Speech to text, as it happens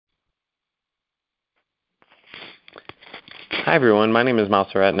Hi, everyone. My name is Miles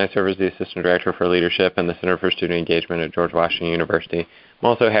Surratt, and I serve as the Assistant Director for Leadership and the Center for Student Engagement at George Washington University. I'm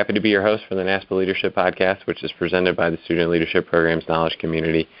also happy to be your host for the NASPA Leadership Podcast, which is presented by the Student Leadership Program's Knowledge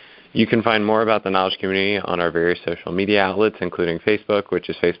Community. You can find more about the Knowledge Community on our various social media outlets, including Facebook, which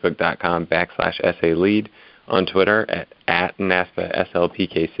is facebook.com/SALead, on Twitter at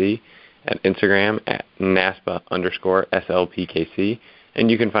NASPA_SLPKC, at Instagram at NASPA_SLPKC, and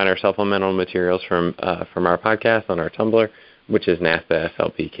you can find our supplemental materials from our podcast on our Tumblr, which is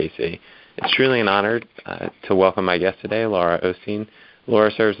NASPA_SLPKC. It's truly an honor to welcome my guest today, Laura Osteen.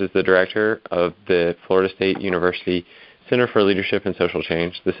 Laura serves as the director of the Florida State University Center for Leadership and Social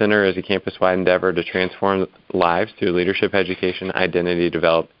Change. The center is a campus-wide endeavor to transform lives through leadership education, identity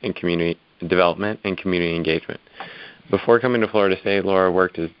development, and community engagement. Before coming to Florida State, Laura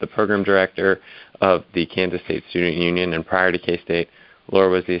worked as the program director of the Kansas State Student Union, and prior to K-State, Laura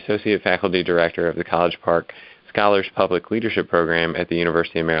was the associate faculty director of the College Park Scholars Public Leadership Program at the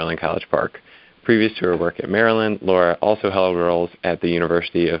University of Maryland College Park. Previous to her work at Maryland, Laura also held roles at the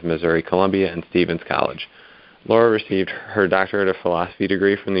University of Missouri-Columbia and Stevens College. Laura received her doctorate of philosophy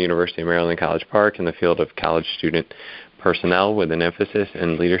degree from the University of Maryland College Park in the field of college student personnel with an emphasis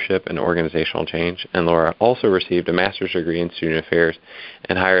in leadership and organizational change, and Laura also received a master's degree in student affairs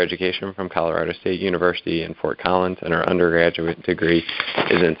and higher education from Colorado State University in Fort Collins, and her undergraduate degree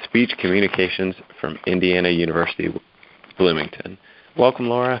is in speech communications from Indiana University, Bloomington. Welcome,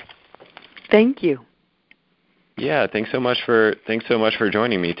 Laura. Thank you. Yeah, thanks so much for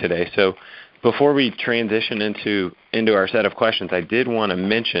joining me today. So, before we transition into our set of questions, I did want to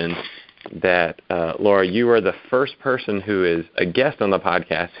mention that, Laura, you are the first person who is a guest on the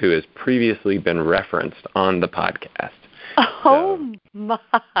podcast who has previously been referenced on the podcast. Oh, so, my.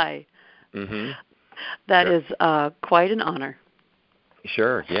 Mm-hmm. That is quite an honor.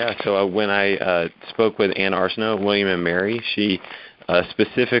 Sure, yeah. So when I spoke with Ann Arsenault, William & Mary, she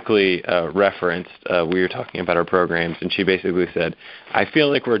specifically referenced, we were talking about our programs, and she basically said, I feel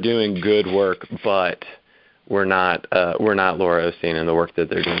like we're doing good work, but we're not Laura Osteen and the work that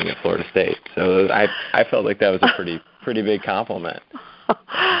they're doing at Florida State. So I felt like that was a pretty big compliment.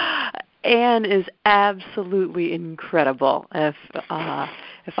 Anne is absolutely incredible. If I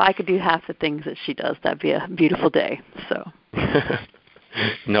could do half the things that she does, that'd be a beautiful day. So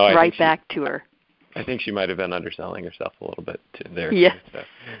no, right back to her. I think she might have been underselling herself a little bit there. Yes. So,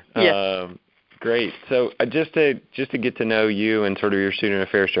 yes. Great. So just to get to know you and sort of your student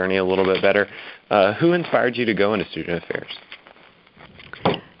affairs journey a little bit better, who inspired you to go into student affairs?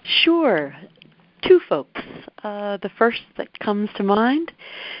 Sure. Two folks. The first that comes to mind,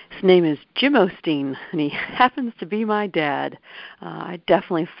 his name is Jim Osteen, and he happens to be my dad. I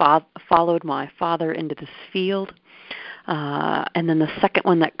definitely followed my father into this field. And then the second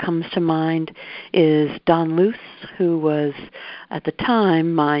one that comes to mind is Don Luce, who was, at the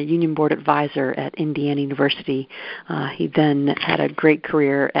time, my union board advisor at Indiana University. He then had a great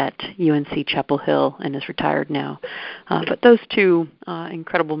career at UNC Chapel Hill and is retired now. But those two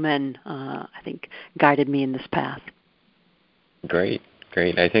incredible men, I think, guided me in this path. Great.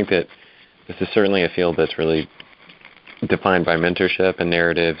 I think that this is certainly a field that's really defined by mentorship and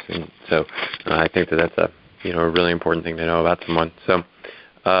narratives, and so I think that's a really important thing to know about someone. So,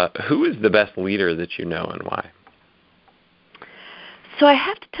 who is the best leader that you know and why? So I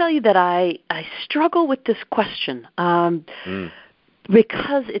have to tell you that I struggle with this question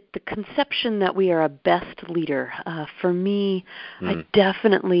because the conception that we are a best leader. For me, I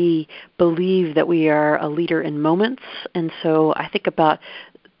definitely believe that we are a leader in moments, and so I think about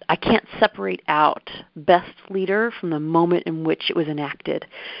I can't separate out best leader from the moment in which it was enacted.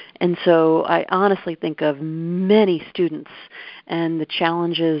 And so I honestly think of many students and the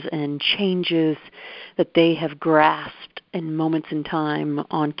challenges and changes that they have grasped in moments in time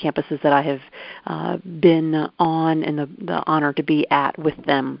on campuses that I have been on and the honor to be at with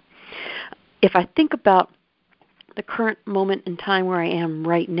them. If I think about the current moment in time where I am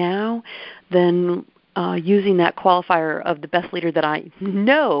right now, then using that qualifier of the best leader that I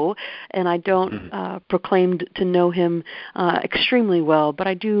know, and I don't proclaim to know him extremely well, but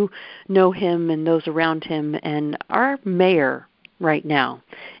I do know him and those around him. And our mayor right now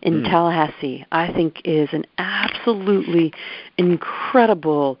in Tallahassee, I think, is an absolutely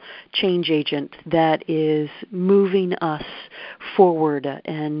incredible change agent that is moving us forward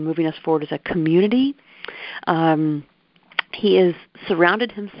and moving us forward as a community. He has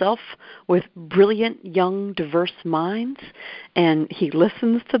surrounded himself with brilliant, young, diverse minds, and he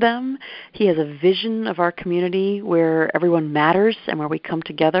listens to them. He has a vision of our community where everyone matters and where we come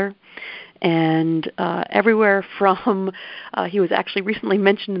together. and everywhere from he was actually recently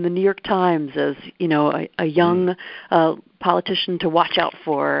mentioned in the New York Times as a young politician to watch out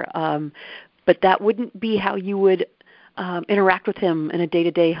for. But that wouldn't be how you would interact with him in a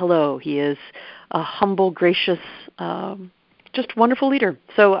day-to-day hello. He is a humble, gracious, just wonderful leader.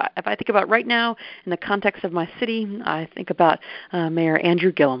 So if I think about right now in the context of my city, I think about Mayor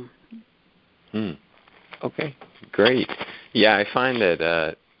Andrew Gillum. Okay, great. Yeah, I find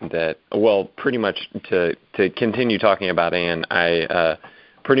that pretty much to continue talking about Anne, I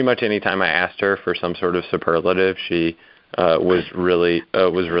pretty much any time I asked her for some sort of superlative, she was really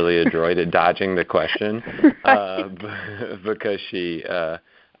adroit at dodging the question, because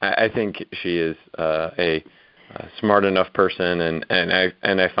I think she is a smart enough person, and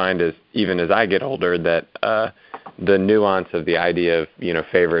I find even as I get older that the nuance of the idea of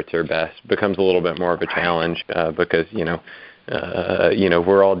favorites or best becomes a little bit more of a challenge, because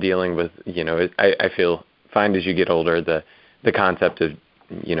we're all dealing with I find as you get older the concept of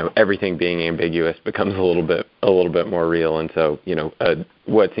everything being ambiguous becomes a little bit more real, and so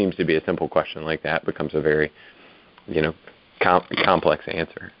what seems to be a simple question like that becomes a very complex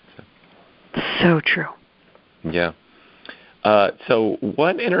answer. So true. Yeah. So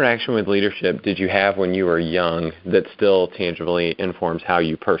what interaction with leadership did you have when you were young that still tangibly informs how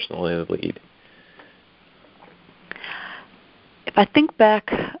you personally lead? If I think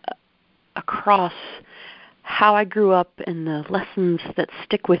back across how I grew up and the lessons that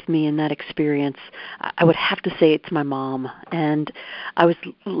stick with me in that experience, I would have to say it's my mom. And I was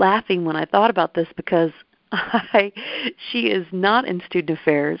laughing when I thought about this because she is not in student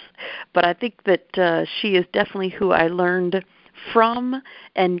affairs, but I think that she is definitely who I learned from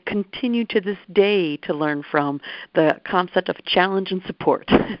and continue to this day to learn from, the concept of challenge and support.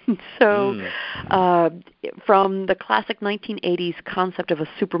 So from the classic 1980s concept of a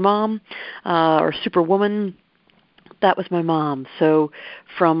supermom or superwoman, that was my mom. So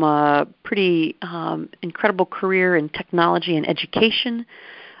from a pretty incredible career in technology and education,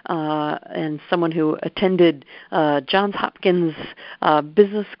 and someone who attended Johns Hopkins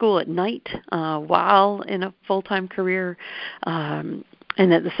Business School at night while in a full-time career, and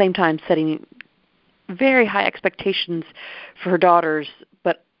at the same time setting very high expectations for her daughters,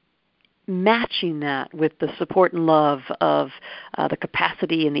 but matching that with the support and love of the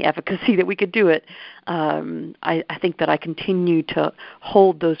capacity and the efficacy that we could do it. I think that I continue to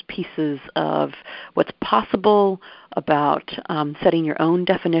hold those pieces of what's possible about setting your own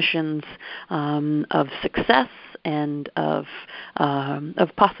definitions of success and of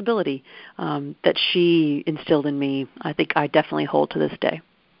possibility that she instilled in me. I think I definitely hold to this day.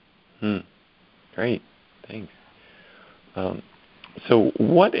 Great, thanks. So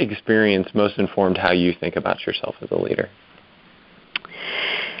what experience most informed how you think about yourself as a leader?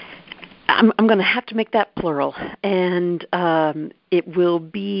 I'm going to have to make that plural, and it will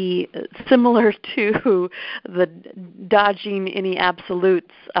be similar to the dodging any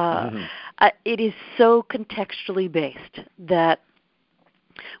absolutes. It is so contextually based that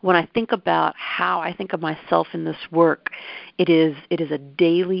when I think about how I think of myself in this work, it is a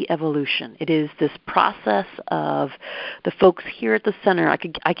daily evolution. It is this process of the folks here at the center. I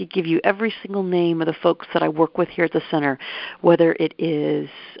could give you every single name of the folks that I work with here at the center, whether it is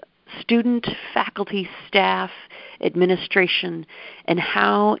student, faculty, staff, administration, and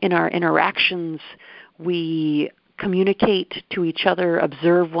how in our interactions we communicate to each other,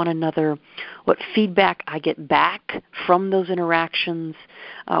 observe one another, what feedback I get back from those interactions,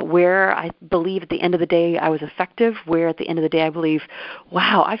 where I believe at the end of the day I was effective, where at the end of the day I believe,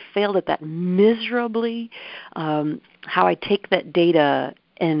 wow, I failed at that miserably, how I take that data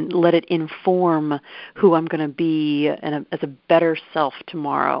and let it inform who I'm going to be as a better self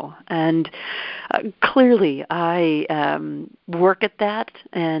tomorrow. And clearly, I work at that,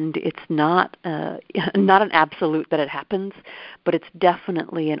 and it's not an absolute that it happens, but it's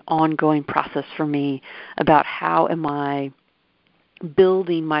definitely an ongoing process for me about how am I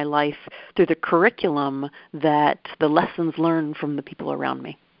building my life through the curriculum that the lessons learned from the people around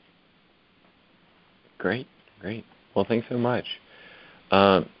me. Great. Well, thanks so much.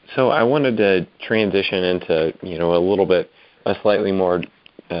 So I wanted to transition into, a slightly more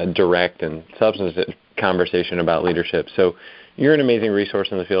direct and substantive conversation about leadership. So you're an amazing resource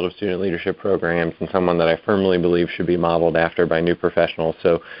in the field of student leadership programs and someone that I firmly believe should be modeled after by new professionals.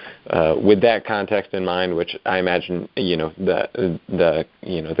 So with that context in mind, which I imagine, the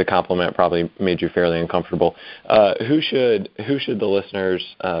compliment probably made you fairly uncomfortable, who should the listeners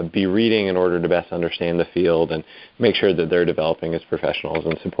be reading in order to best understand the field and make sure that they're developing as professionals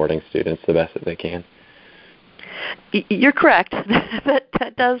and supporting students the best that they can? You're correct.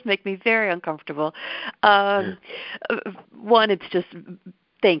 that does make me very uncomfortable. One, it's just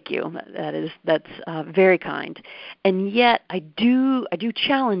thank you. That's very kind, and yet I do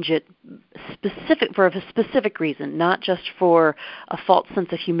challenge it for a specific reason, not just for a false sense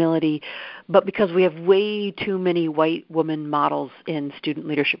of humility, but because we have way too many white woman models in student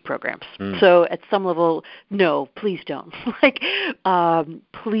leadership programs. So at some level, no, please don't.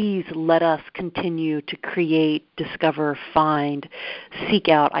 Please let us continue to create, discover, find, seek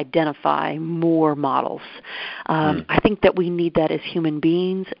out, identify more models. I think that we need that as human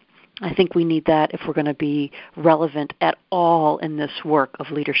beings. I think we need that if we're going to be relevant at all in this work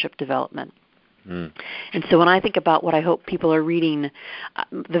of leadership development. And so when I think about what I hope people are reading,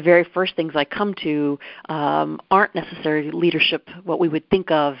 the very first things I come to aren't necessarily leadership, what we would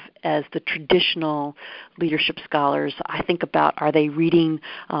think of as the traditional leadership scholars. I think about, are they reading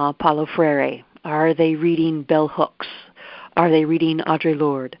Paulo Freire? Are they reading Bell Hooks? Are they reading Audre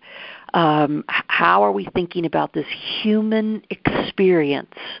Lorde? How are we thinking about this human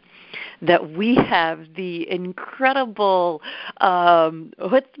experience that we have the incredible, we're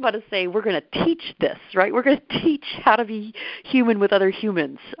going to teach this, right? We're going to teach how to be human with other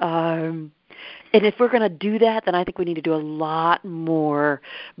humans. And if we're going to do that, then I think we need to do a lot more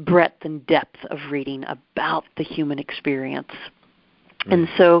breadth and depth of reading about the human experience. And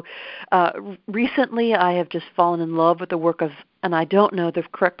so recently I have just fallen in love with the work of, and I don't know the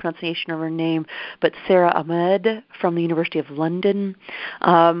correct pronunciation of her name, but Sarah Ahmed from the University of London.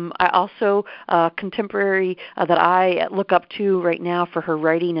 I also, contemporary that I look up to right now for her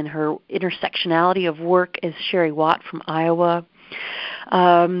writing and her intersectionality of work is Sherry Watt from Iowa.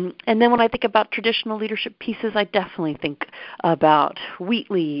 And then when I think about traditional leadership pieces, I definitely think about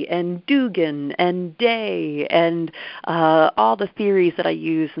Wheatley and Dugan and Day and all the theories that I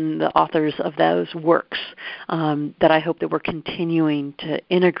use and the authors of those works that I hope that we're continuing to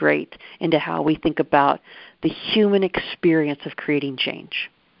integrate into how we think about the human experience of creating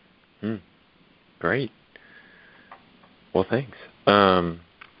change. Great. Well, thanks.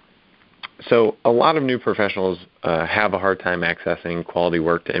 So a lot of new professionals have a hard time accessing quality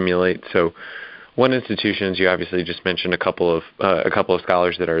work to emulate. So one institutions, you obviously just mentioned a couple of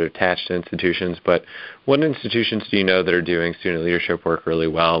scholars that are attached to institutions, but what institutions do you know that are doing student leadership work really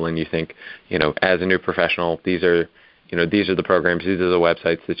well, and you think, as a new professional, these are the programs, these are the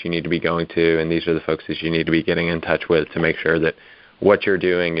websites that you need to be going to, and these are the folks that you need to be getting in touch with to make sure that what you're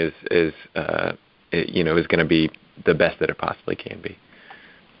doing is going to be the best that it possibly can be?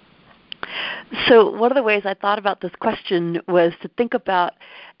 So one of the ways I thought about this question was to think about,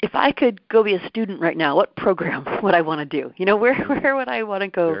 if I could go be a student right now, what program would I want to do? Where would I want to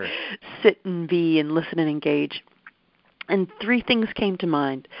go sit and be and listen and engage? And three things came to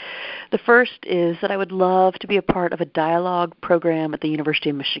mind. The first is that I would love to be a part of a dialogue program at the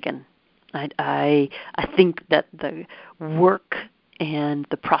University of Michigan. I think that the work and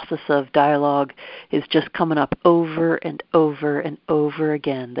the process of dialogue is just coming up over and over and over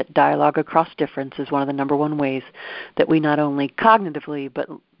again, that dialogue across difference is one of the number one ways that we not only cognitively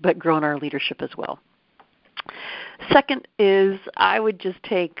but grow in our leadership as well. Second is I would just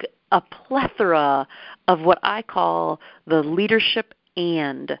take a plethora of what I call the leadership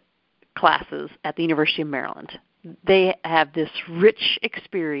and classes at the University of Maryland. They have this rich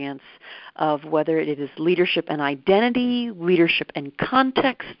experience of whether it is leadership and identity, leadership and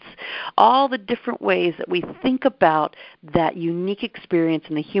contexts, all the different ways that we think about that unique experience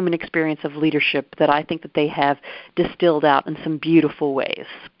and the human experience of leadership that I think that they have distilled out in some beautiful ways.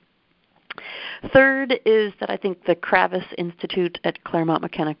 Third is that I think the Kravis Institute at Claremont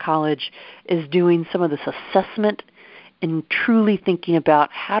McKenna College is doing some of this assessment and truly thinking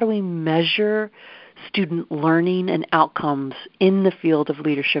about how do we measure student learning and outcomes in the field of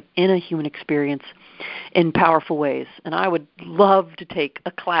leadership in a human experience in powerful ways. And I would love to take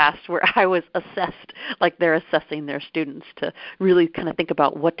a class where I was assessed like they're assessing their students, to really kind of think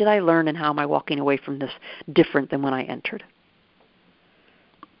about what did I learn and how am I walking away from this different than when I entered.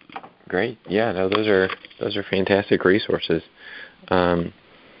 Great. Yeah, no, those are fantastic resources.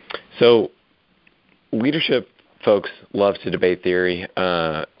 So leadership folks love to debate theory,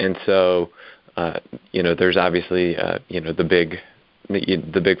 and so there's obviously the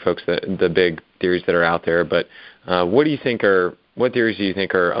big folks, the big theories that are out there. But what theories do you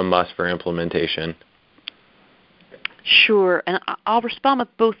think are a must for implementation? Sure, and I'll respond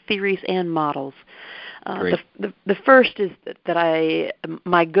with both theories and models. The first is that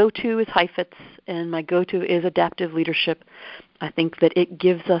my go-to is Heifetz, and my go-to is adaptive leadership. I think that it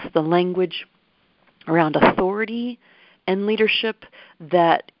gives us the language around authority and leadership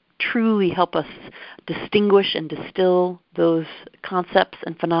that truly help us distinguish and distill those concepts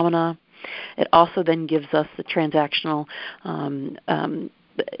and phenomena. It also then gives us the transactional and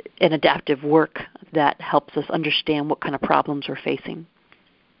adaptive work that helps us understand what kind of problems we're facing.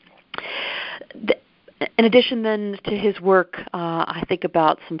 In addition then to his work, I think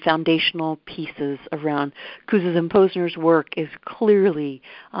about some foundational pieces around Kouzes and Posner's work is clearly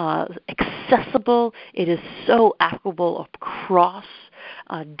accessible. It is so applicable across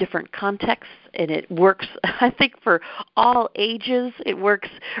different contexts, and it works, I think, for all ages. It works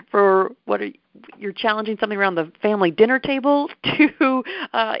for you're challenging something around the family dinner table to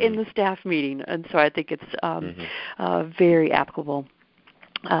in the staff meeting. And so I think it's very applicable.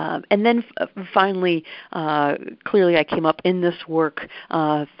 And then finally, clearly I came up in this work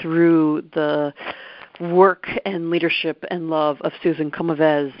through the work and leadership and love of Susan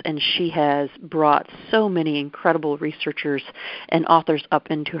Comavez, and she has brought so many incredible researchers and authors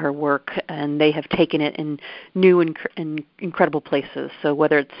up into her work, and they have taken it in new and incredible places. So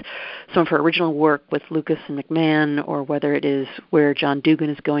whether it's some of her original work with Lucas and McMahon, or whether it is where John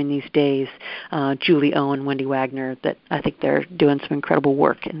Dugan is going these days, Julie Owen, Wendy Wagner, that I think they're doing some incredible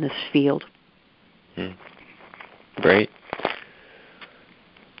work in this field. Great.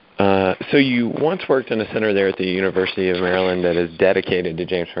 So you once worked in a center there at the University of Maryland that is dedicated to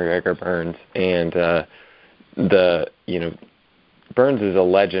James MacGregor Burns, and Burns is a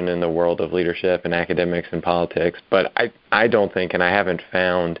legend in the world of leadership and academics and politics, but I don't think, and I haven't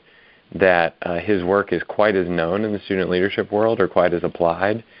found that his work is quite as known in the student leadership world or quite as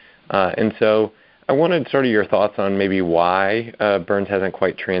applied. And so I wanted sort of your thoughts on maybe why Burns hasn't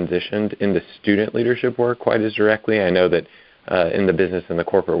quite transitioned into student leadership work quite as directly. I know that in the business and the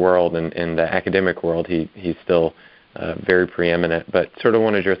corporate world and in the academic world, he's still very preeminent. But sort of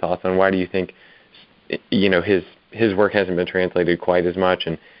wanted your thoughts on why do you think, his work hasn't been translated quite as much,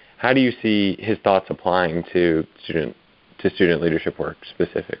 and how do you see his thoughts applying to student leadership work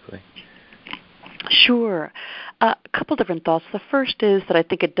specifically? Sure. A couple different thoughts. The first is that I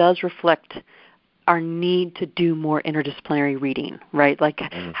think it does reflect our need to do more interdisciplinary reading, right? Like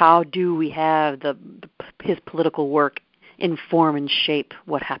how do we have his political work inform and shape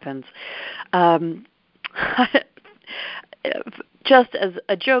what happens? Just as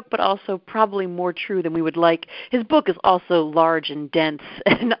a joke, but also probably more true than we would like, his book is also large and dense,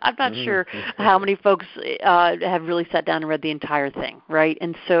 and I'm not sure how many folks have really sat down and read the entire thing, right?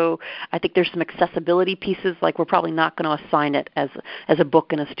 And so I think there's some accessibility pieces, like we're probably not going to assign it as a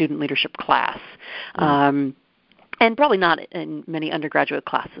book in a student leadership class. And probably not in many undergraduate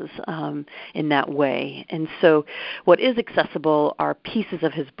classes in that way. And so what is accessible are pieces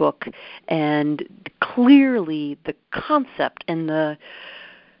of his book, and clearly the concept and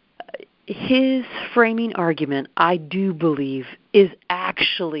his framing argument, I do believe, is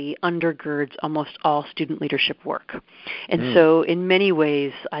actually undergirds almost all student leadership work. And so in many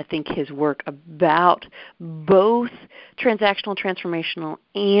ways, I think his work about both transactional, transformational,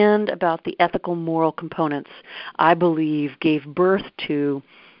 and about the ethical, moral components, I believe gave birth to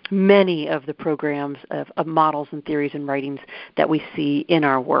many of the programs of models and theories and writings that we see in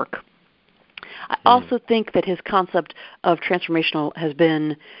our work. I also think that his concept of transformational has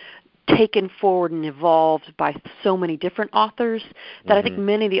been taken forward and evolved by so many different authors that I think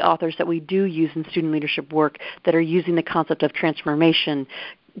many of the authors that we do use in student leadership work that are using the concept of transformation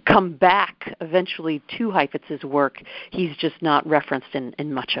come back eventually to Heifetz's work. He's just not referenced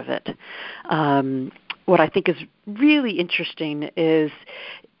in much of it. What I think is really interesting is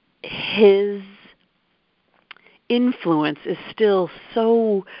his influence is still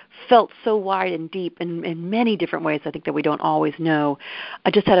felt so wide and deep in many different ways, I think, that we don't always know.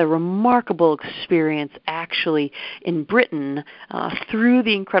 I just had a remarkable experience actually in Britain through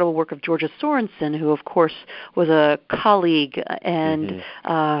the incredible work of Georgia Sorensen, who of course was a colleague and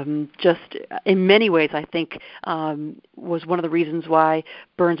just in many ways I think was one of the reasons why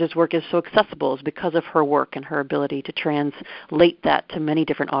Burns's work is so accessible, is because of her work and her ability to translate that to many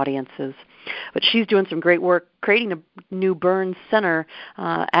different audiences. But she's doing some great work creating a new Burns Center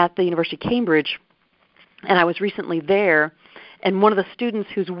at the University of Cambridge. And I was recently there, and one of the students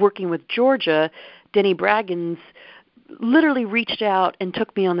who's working with Georgia, Denny Braggins, literally reached out and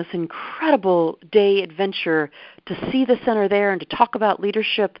took me on this incredible day adventure to see the center there and to talk about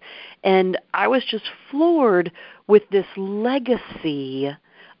leadership. And I was just floored with this legacy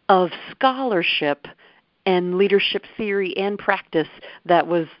of scholarship and leadership theory and practice that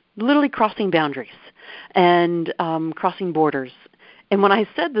was literally crossing boundaries and crossing borders. And when I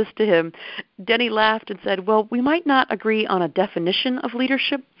said this to him, Denny laughed and said, well, we might not agree on a definition of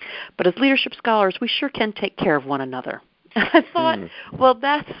leadership, but as leadership scholars, we sure can take care of one another. I thought, well,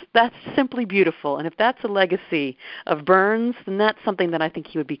 that's simply beautiful. And if that's a legacy of Burns, then that's something that I think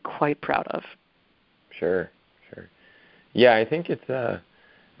he would be quite proud of. Sure. Yeah, I think it's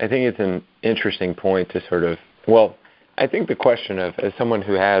an interesting point to sort of, well, I think the question of, as someone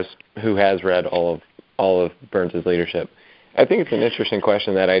who has read all of Burns's leadership, I think it's an interesting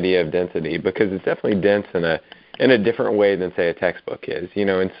question, that idea of density, because it's definitely dense in a different way than, say, a textbook is.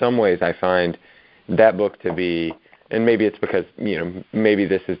 In some ways I find that book to be, and maybe it's because, maybe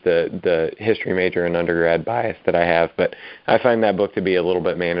this is the history major and undergrad bias that I have, but I find that book to be a little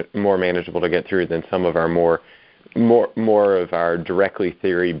bit more manageable to get through than some of our more of our directly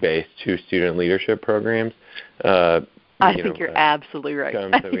theory-based two-student leadership programs. I think you're absolutely right.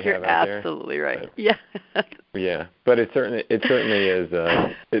 I think you're absolutely right. Yeah. Yeah, but it certainly is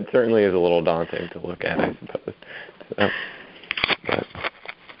a little daunting to look at, I suppose. So, but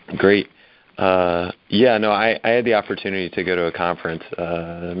great. I had the opportunity to go to a conference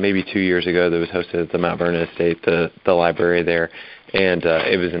maybe 2 years ago that was hosted at the Mount Vernon Estate, the library there, and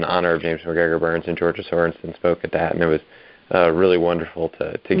it was in honor of James McGregor Burns, and Georgia Sorensen spoke at that, and it was really wonderful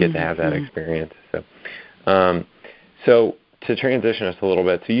to get to have that experience. So to transition us a little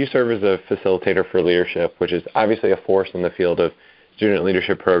bit, so you serve as a facilitator for leadership, which is obviously a force in the field of student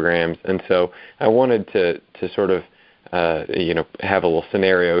leadership programs, and so I wanted to sort of have a little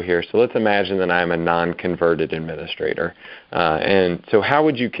scenario here. So let's imagine that I'm a non-converted administrator. And so how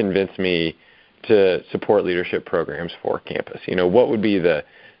would you convince me to support leadership programs for campus? What would be the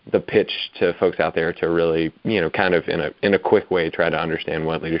pitch to folks out there to really, kind of in a quick way try to understand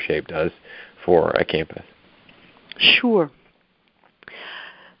what leadership does for a campus? Sure.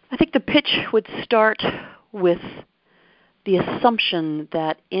 I think the pitch would start with the assumption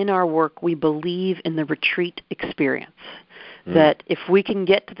that in our work we believe in the retreat experience, that if we can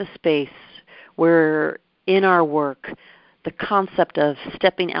get to the space where in our work the concept of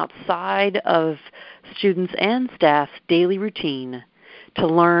stepping outside of students' and staff's daily routine to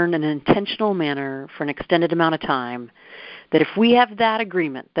learn in an intentional manner for an extended amount of time, that if we have that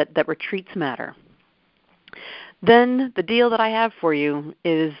agreement that retreats matter, then the deal that I have for you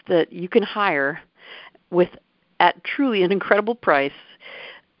is that you can hire at truly an incredible price,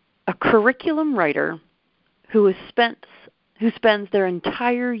 a curriculum writer who spends their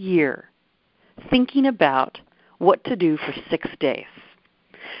entire year thinking about what to do for 6 days.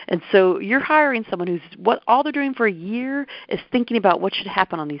 And so you're hiring someone what all they're doing for a year is thinking about what should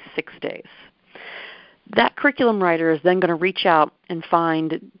happen on these 6 days. That curriculum writer is then going to reach out and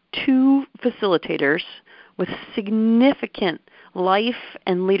find 2 facilitators with significant life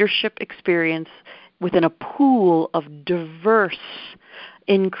and leadership experience within a pool of diverse,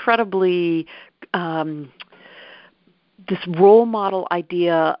 incredibly this role model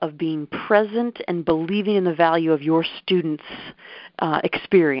idea of being present and believing in the value of your students'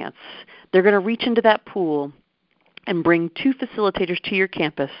 experience. They're going to reach into that pool and bring 2 facilitators to your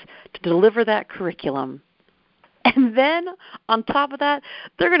campus to deliver that curriculum. And then, on top of that,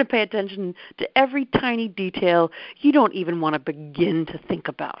 they're going to pay attention to every tiny detail you don't even want to begin to think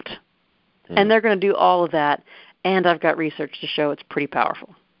about. And they're going to do all of that, and I've got research to show it's pretty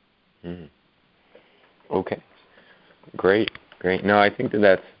powerful. Okay. Great. No, I think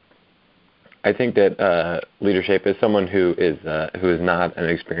that leadership is someone who is not an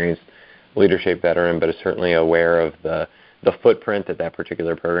experienced leadership veteran, but is certainly aware of the footprint that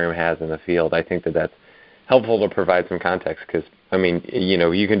particular program has in the field. I think that's helpful to provide some context, because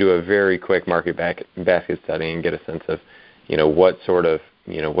you can do a very quick market basket study and get a sense of what sort of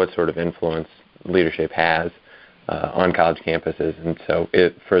influence leadership has on college campuses, and so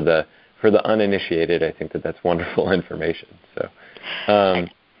for the uninitiated, I think that's wonderful information. So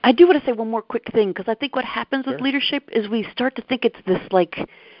I do want to say one more quick thing, because I think what happens with leadership is we start to think it's this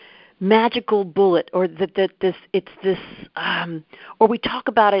magical bullet, or or we talk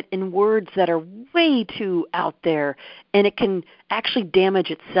about it in words that are way too out there, and it can actually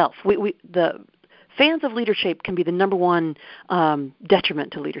damage itself. The fans of leadership can be the number one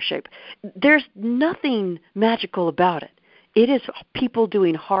detriment to leadership. There's nothing magical about it. It is people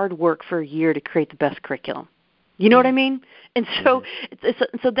doing hard work for a year to create the best curriculum. You know what I mean? And so,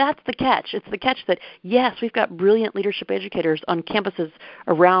 so that's the catch. It's the catch that, yes, we've got brilliant leadership educators on campuses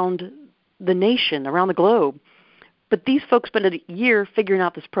around the nation, around the globe, but these folks spend a year figuring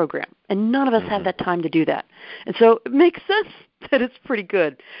out this program, and none of us have that time to do that. And so it makes sense that it's pretty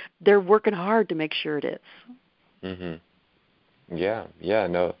good. They're working hard to make sure it is. Yeah,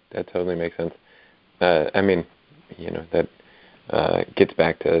 no, that totally makes sense. That gets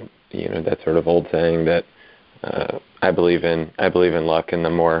back to that sort of old saying that I believe in luck, and the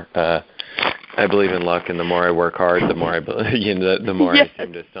more I believe in luck, and the more I work hard, the more the more yes. I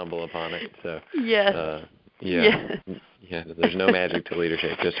seem to stumble upon it. So yes. yeah, yeah. There's no magic to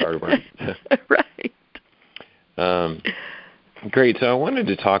leadership, just hard work. Right. Great. So I wanted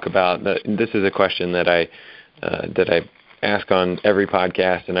to talk about this is a question that I ask on every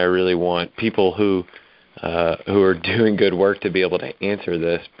podcast, and I really want people who are doing good work to be able to answer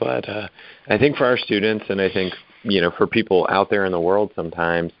this. But I think for our students, and I think for people out there in the world,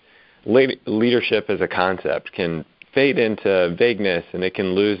 sometimes leadership as a concept can fade into vagueness, and it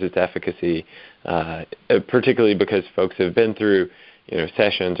can lose its efficacy, particularly because folks have been through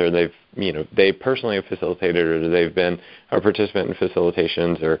sessions, or they personally have facilitated, or they've been a participant in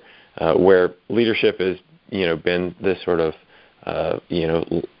facilitations, or where leadership has been this sort of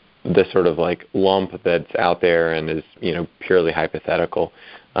like lump that's out there and is purely hypothetical.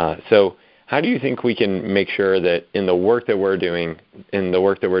 So how do you think we can make sure that in the work that we're doing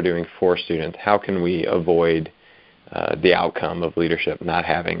for students, how can we avoid the outcome of leadership not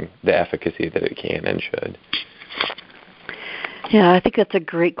having the efficacy that it can and should? Yeah, I think that's a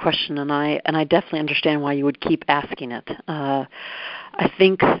great question, and I definitely understand why you would keep asking it. I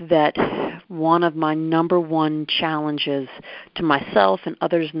think that one of my number one challenges to myself and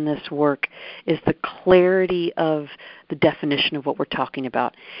others in this work is the clarity of the definition of what we're talking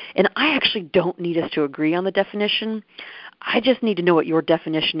about. And I actually don't need us to agree on the definition. I just need to know what your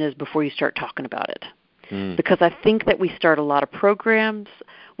definition is before you start talking about it. Because I think that we start a lot of programs,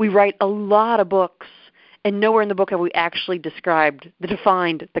 we write a lot of books, and nowhere in the book have we actually defined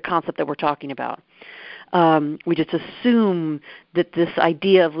the concept that we're talking about. We just assume that this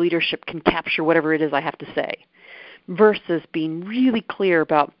idea of leadership can capture whatever it is I have to say, versus being really clear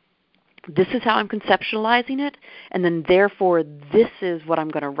about this is how I'm conceptualizing it, and then therefore this is what I'm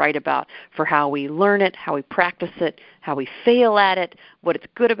going to write about for how we learn it, how we practice it, how we fail at it, what it's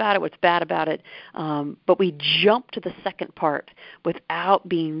good about it, what's bad about it. But we jump to the second part without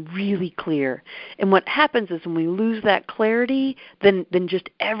being really clear. And what happens is when we lose that clarity, then just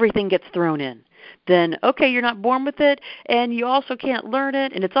everything gets thrown in. Then, okay, you're not born with it, and you also can't learn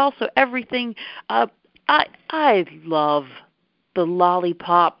it, and it's also everything. I love the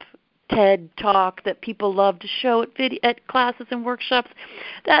lollipop TED Talk that people love to show at classes and workshops.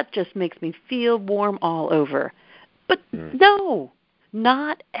 That just makes me feel warm all over. But no,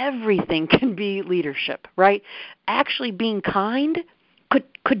 not everything can be leadership, right? Actually being kind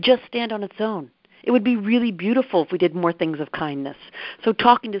could just stand on its own. It would be really beautiful if we did more things of kindness. So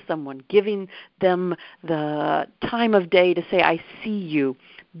talking to someone, giving them the time of day to say, I see you.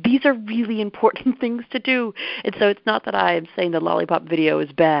 These are really important things to do. And so it's not that I am saying the lollipop video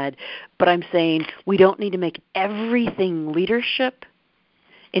is bad, but I'm saying we don't need to make everything leadership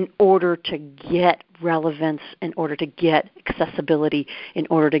in order to get relevance, in order to get accessibility, in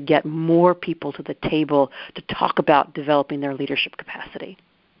order to get more people to the table to talk about developing their leadership capacity.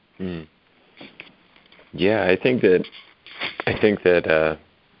 Yeah, I think that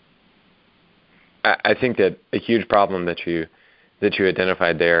a huge problem that you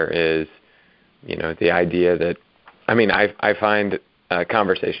identified there is, the idea that, I find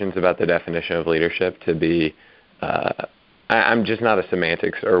conversations about the definition of leadership to be, I'm just not a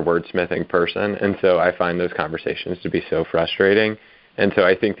semantics or wordsmithing person, and so I find those conversations to be so frustrating. And so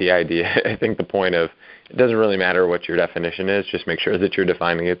I think the point of, it doesn't really matter what your definition is, just make sure that you're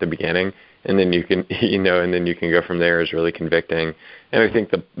defining it at the beginning, and then you can, and then you can go from there, is really convicting. And I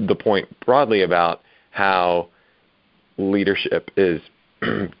think the point broadly about how leadership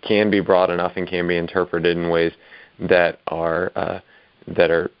can be broad enough and can be interpreted in ways that are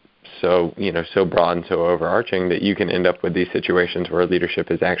so so broad and so overarching that you can end up with these situations where leadership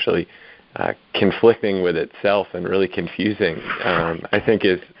is actually conflicting with itself and really confusing. I think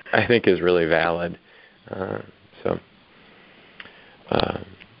is really valid.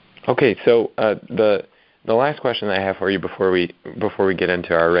 Okay, so the last question I have for you before we get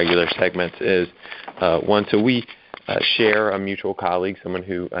into our regular segments is one. So we share a mutual colleague, someone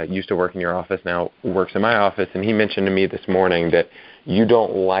who used to work in your office, now works in my office, and he mentioned to me this morning that you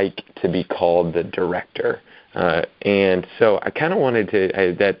don't like to be called the director. And so I kind of wanted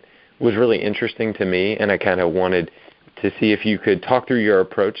to, that was really interesting to me, and I kind of wanted to see if you could talk through your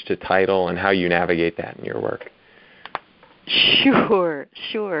approach to title and how you navigate that in your work. Sure.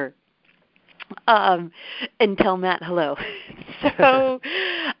 And tell Matt hello. So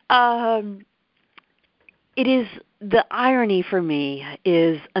it is, the irony for me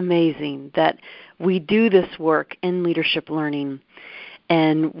is amazing that we do this work in leadership learning,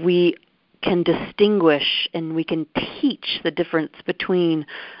 and we can distinguish and we can teach the difference between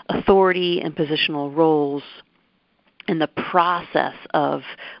authority and positional roles. in the process of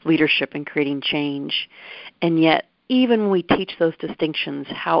leadership and creating change. And yet, even when we teach those distinctions,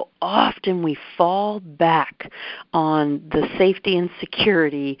 how often we fall back on the safety and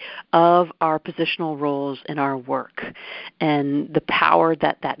security of our positional roles in our work and the power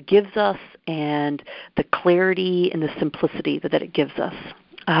that that gives us and the clarity and the simplicity that it gives us.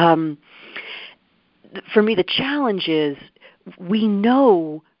 For me, the challenge is we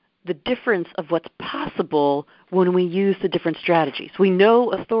know the difference of what's possible when we use the different strategies. We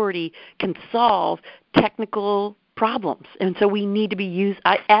know authority can solve technical problems, and so we need to be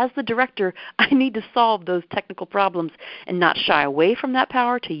as the director, I need to solve those technical problems and not shy away from that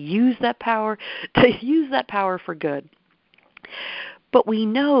power, to use that power for good. But we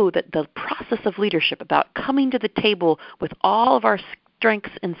know that the process of leadership, about coming to the table with all of our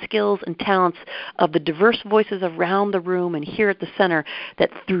strengths and skills and talents of the diverse voices around the room and here at the center,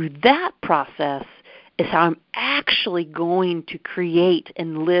 that through that process is how I'm actually going to create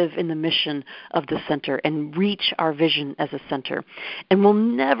and live in the mission of the center and reach our vision as a center. And we'll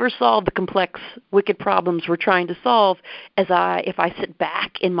never solve the complex, wicked problems we're trying to solve if I sit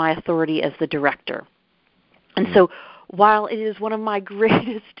back in my authority as the director. And so while it is one of my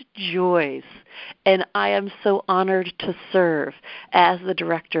greatest joys, and I am so honored to serve as the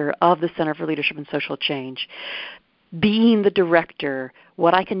director of the Center for Leadership and Social Change, being the director,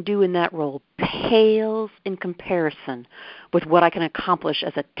 what I can do in that role pales in comparison with what I can accomplish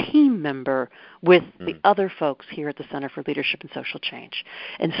as a team member with the other folks here at the Center for Leadership and Social Change.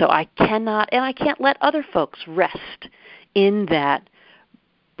 And so I can't let other folks rest in that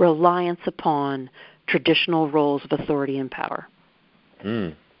reliance upon traditional roles of authority and power.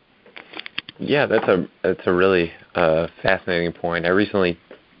 Yeah, that's a really fascinating point. I recently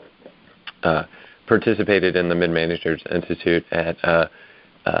participated in the Mid-Managers Institute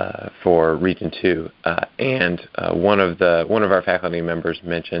for Region 2, and one of our faculty members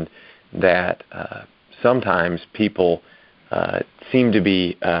mentioned that sometimes people seem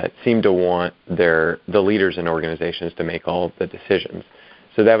to want the leaders in organizations to make all of the decisions.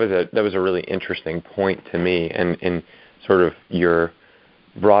 So that was a really interesting point to me, and in sort of your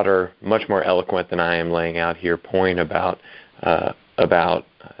broader, much more eloquent than I am laying out here point about the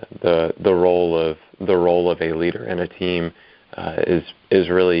role of a leader in a team is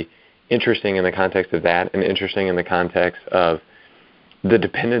really interesting in the context of that, and interesting in the context of the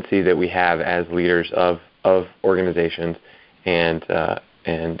dependency that we have as leaders of organizations and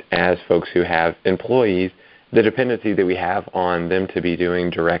as folks who have employees, the dependency that we have on them to be doing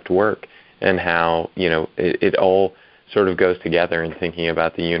direct work, and how it all sort of goes together in thinking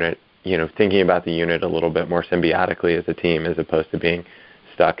about the unit a little bit more symbiotically as a team, as opposed to being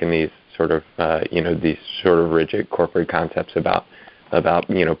stuck in these sort of rigid corporate concepts about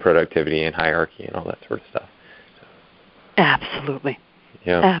productivity and hierarchy and all that sort of stuff. So, absolutely.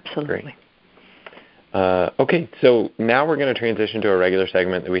 Yeah. Absolutely. Great. Okay, so now we're going to transition to a regular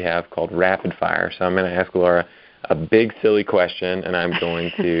segment that we have called Rapid Fire. So I'm going to ask Laura a big, silly question, and I'm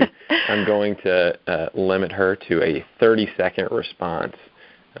going to limit her to a 30-second response.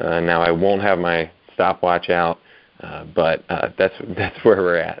 Now I won't have my stopwatch out, but that's where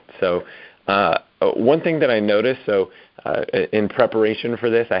we're at. So one thing that I noticed, in preparation for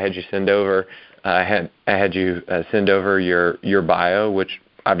this, I had you send over your bio, which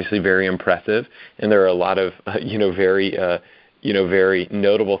obviously very impressive, and there are a lot of very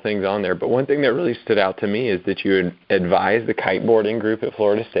notable things on there. But one thing that really stood out to me is that you advised the kiteboarding group at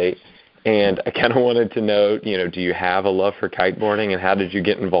Florida State, and I kind of wanted to know, do you have a love for kiteboarding, and how did you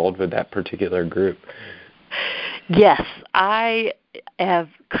get involved with that particular group? Yes, I have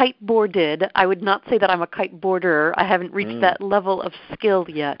kiteboarded. I would not say that I'm a kiteboarder. I haven't reached that level of skill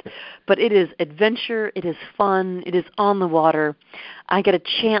yet. But it is adventure. It is fun. It is on the water. I get a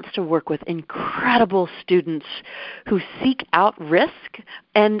chance to work with incredible students who seek out risk,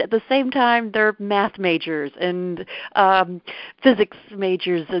 and at the same time, they're math majors and physics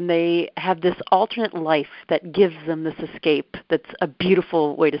majors, and they have this alternate life that gives them this escape. That's a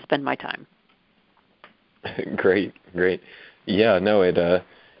beautiful way to spend my time. Great. Yeah, no, it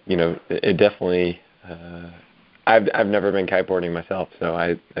definitely. I've never been kiteboarding myself, so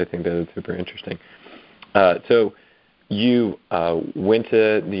I think that it's super interesting. So you went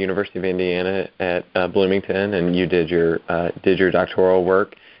to the University of Indiana at Bloomington, and you did your doctoral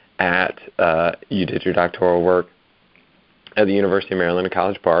work at the University of Maryland at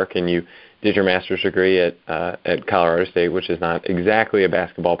College Park, and you did your master's degree at Colorado State, which is not exactly a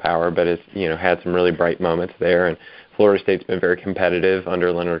basketball power, but it's had some really bright moments there. And Florida State's been very competitive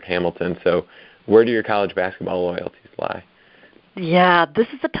under Leonard Hamilton. So where do your college basketball loyalties lie? Yeah, this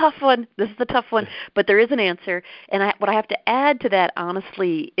is a tough one. This is a tough one, but there is an answer. And what I have to add to that,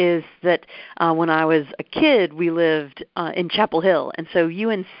 honestly, is that when I was a kid, we lived in Chapel Hill, and so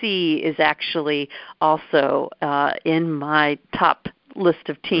UNC is actually also in my top list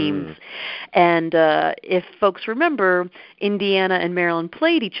of teams. And if folks remember, Indiana and Maryland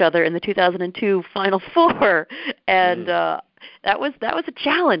played each other in the 2002 Final Four, and that was a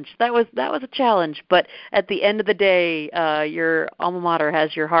challenge. That was a challenge. But at the end of the day, your alma mater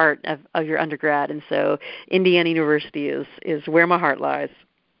has your heart of your undergrad, and so Indiana University is where my heart lies.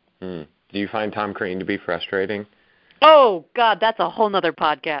 Do you find Tom Crean to be frustrating? Oh God, that's a whole nother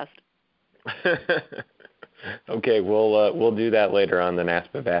podcast. Okay, we'll do that later on the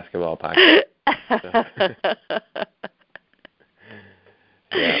NASPA basketball podcast.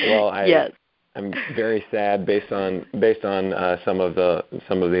 Yeah, well, yes. I'm very sad based on some of the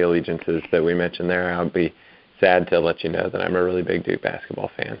allegiances that we mentioned there. I'll be sad to let you know that I'm a really big Duke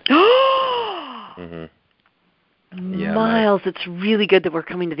basketball fan. Yeah, Miles, it's really good that we're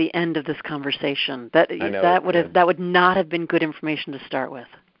coming to the end of this conversation. That would not have been good information to start with.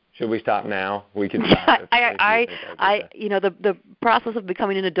 Should we stop now? We can stop. The process of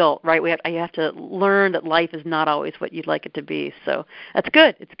becoming an adult, right? You have to learn that life is not always what you'd like it to be. So that's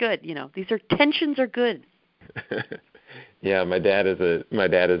good. It's good. Tensions are good. Yeah, my dad is a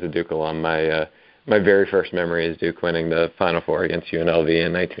Duke alum. My very first memory is Duke winning the Final Four against UNLV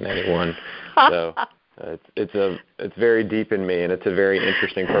in 1991. So it's very deep in me, and it's a very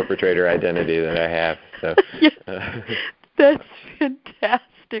interesting perpetrator identity that I have. So that's fantastic.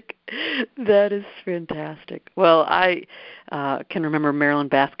 That is fantastic. Well, I can remember Maryland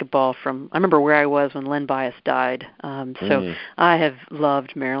basketball I remember where I was when Len Bias died. So I have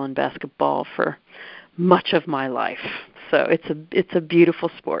loved Maryland basketball for much of my life. So it's a beautiful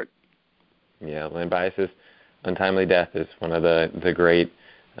sport. Yeah, Len Bias's untimely death is one of the great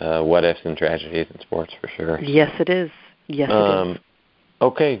what ifs and tragedies in sports for sure. Yes, it is. Yes, it is.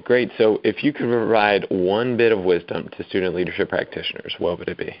 Okay, great. So if you could provide one bit of wisdom to student leadership practitioners, what would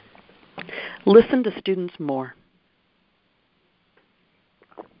it be? Listen to students more.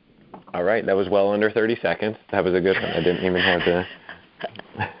 All right, that was well under 30 seconds. That was a good one. I didn't even have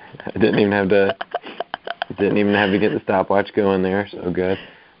to get the stopwatch going there. So good.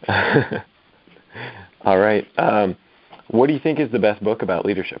 All right. What do you think is the best book about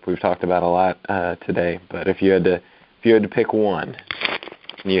leadership? We've talked about a lot today, but if you had to pick one,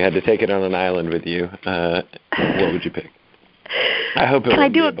 and you had to take it on an island with you, what would you pick? I hope it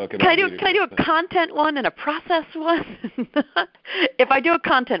would be a book about leadership. Can I do a content one and a process one? If I do a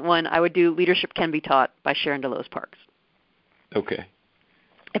content one, I would do Leadership Can Be Taught by Sharon Delos Parks. Okay.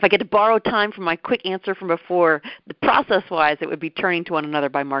 If I get to borrow time from my quick answer from before, the process-wise, it would be Turning to One Another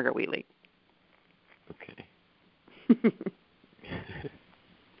by Margaret Wheatley. Okay.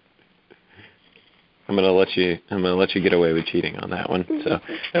 I'm gonna let you get away with cheating on that one. So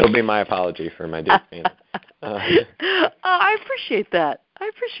it'll be my apology for my Duke fan. I appreciate that.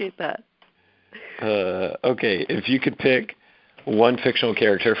 Okay, if you could pick one fictional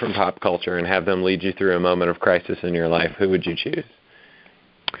character from pop culture and have them lead you through a moment of crisis in your life, who would you choose?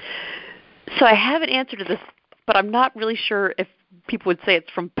 So I have an answer to this, but I'm not really sure if people would say it's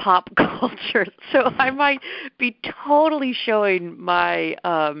from pop culture. So I might be totally showing my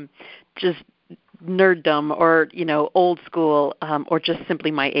just nerddom or, old school or just simply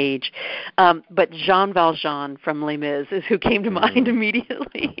my age. But Jean Valjean from Les Mis is who came to mind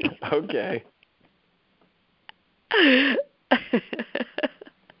immediately. Okay.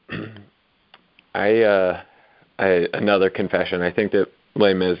 I another confession. I think that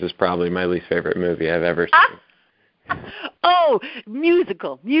Les Mis is probably my least favorite movie I've ever seen. Oh,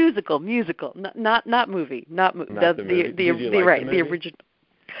 musical, not movie, not movie. The original.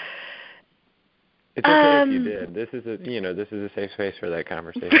 It's okay if you did. This is a safe space for that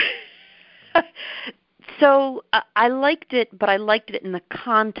conversation. So I liked it, but I liked it in the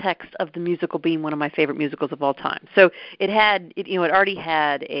context of the musical being one of my favorite musicals of all time. So it already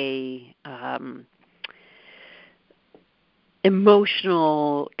had a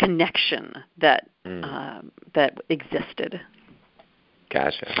emotional connection that existed.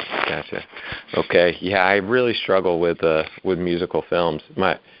 Gotcha. Okay, yeah, I really struggle with musical films.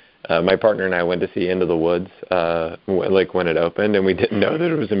 My partner and I went to see Into the Woods, when it opened, and we didn't know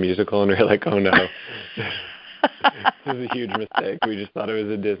that it was a musical, and we were like, oh no, this is a huge mistake. We just thought it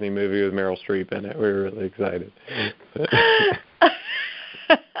was a Disney movie with Meryl Streep in it. We were really excited.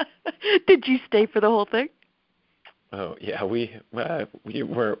 Did you stay for the whole thing? Oh yeah,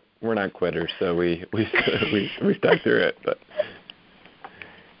 we're not quitters, so we stuck through it. But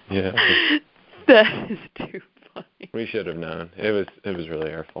yeah, that is too funny. We should have known. It was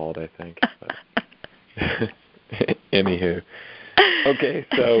really our fault, I think. But anywho. Okay,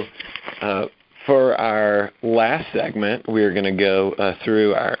 so for our last segment, we're going to go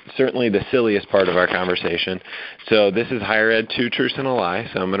through certainly the silliest part of our conversation. So this is Higher Ed, 2 Truths and a Lie.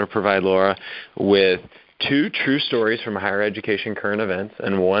 So I'm going to provide Laura with 2 true stories from higher education current events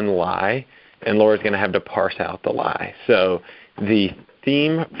and 1 lie, and Laura's going to have to parse out the lie. So the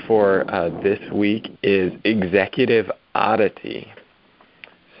theme for this week is executive oddity.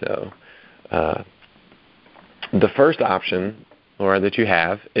 So the first option, Laura, that you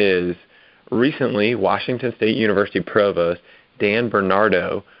have is recently Washington State University Provost Dan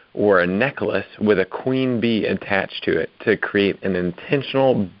Bernardo wore a necklace with a queen bee attached to it to create an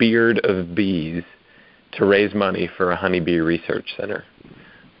intentional beard of bees to raise money for a honeybee research center.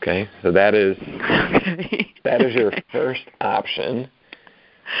 Okay, so that is your first option.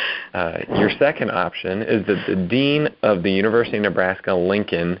 Your second option is that the dean of the University of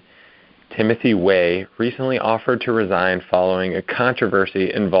Nebraska-Lincoln, Timothy Way, recently offered to resign following a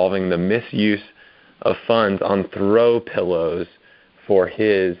controversy involving the misuse of funds on throw pillows for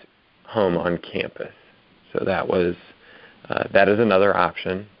his home on campus. So that is another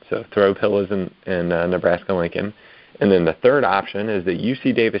option. So throw pillows in Nebraska-Lincoln. And then the third option is that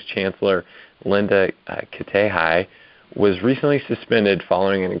UC Davis Chancellor Linda Katai was recently suspended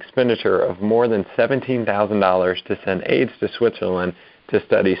following an expenditure of more than $17,000 to send aides to Switzerland to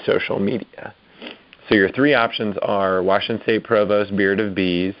study social media. So your 3 options are Washington State Provost, beard of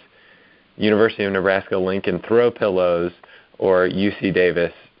bees, University of Nebraska-Lincoln throw pillows, or UC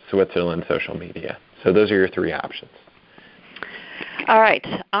Davis, Switzerland social media. So those are your 3 options. All right.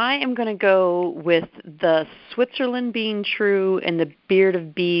 I am going to go with the Switzerland being true and the beard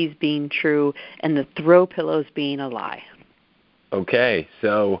of bees being true and the throw pillows being a lie. Okay.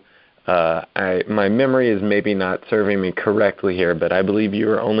 So my memory is maybe not serving me correctly here, but I believe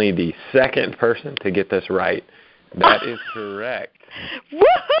you are only the second person to get this right. That is correct.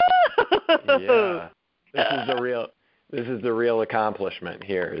 Woohoo! Yeah. This is the real accomplishment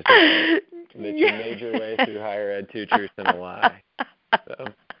here, is that you made your way through Higher Ed, 2 Truths and a Lie. So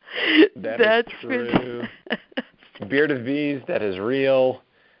that's true. Beard of bees, that is real.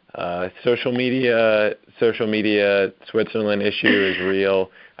 Social media Switzerland issue is real.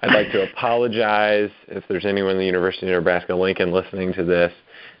 I'd like to apologize if there's anyone in the University of Nebraska-Lincoln listening to this.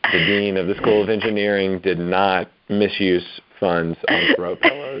 The dean of the School of Engineering did not misuse funds on throw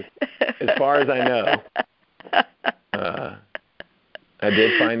pillows, as far as I know. I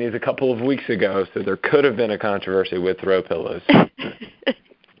did find these a couple of weeks ago, so there could have been a controversy with throw pillows.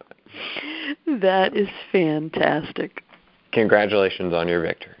 That is fantastic. Congratulations on your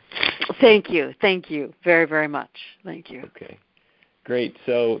victory. Thank you. Thank you very, very much. Thank you. Okay. Great.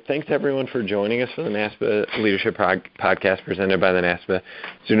 So thanks, everyone, for joining us for the NASPA Leadership Podcast presented by the NASPA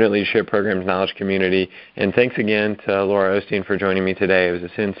Student Leadership Programs Knowledge Community. And thanks again to Laura Osteen for joining me today. It was a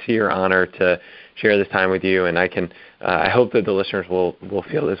sincere honor to share this time with you, and I hope that the listeners will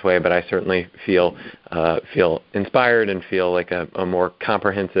feel this way, but I certainly feel inspired and feel like a more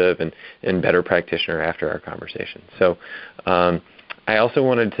comprehensive and better practitioner after our conversation. So I also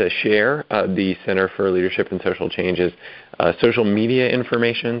wanted to share the Center for Leadership and Social Change's social media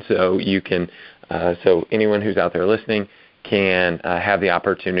information, so you can, so anyone who's out there listening can have the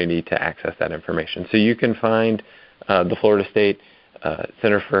opportunity to access that information. So you can find the Florida State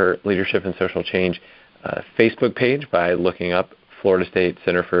Center for Leadership and Social Change Facebook page by looking up Florida State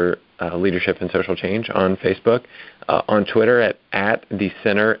Center for Leadership and Social Change on Facebook, on Twitter at the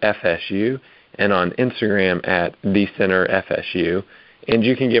Center FSU, and on Instagram at the Center FSU. And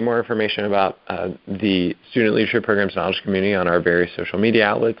you can get more information about the Student Leadership Programs Knowledge Community on our various social media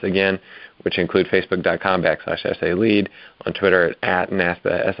outlets, again, which include Facebook.com/SALead, on Twitter at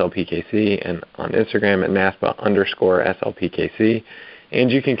NASPA SLPKC, and on Instagram at NASPA_SLPKC. And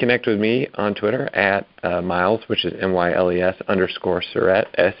you can connect with me on Twitter at Miles, which is MYLES _Surrett, SURRETT.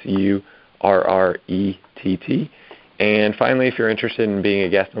 And finally, if you're interested in being a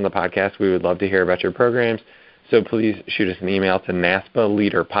guest on the podcast, we would love to hear about your programs. So please shoot us an email to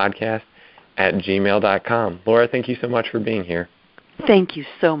NASPALeaderPodcast@gmail.com. Laura, thank you so much for being here. Thank you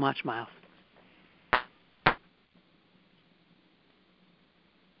so much, Miles.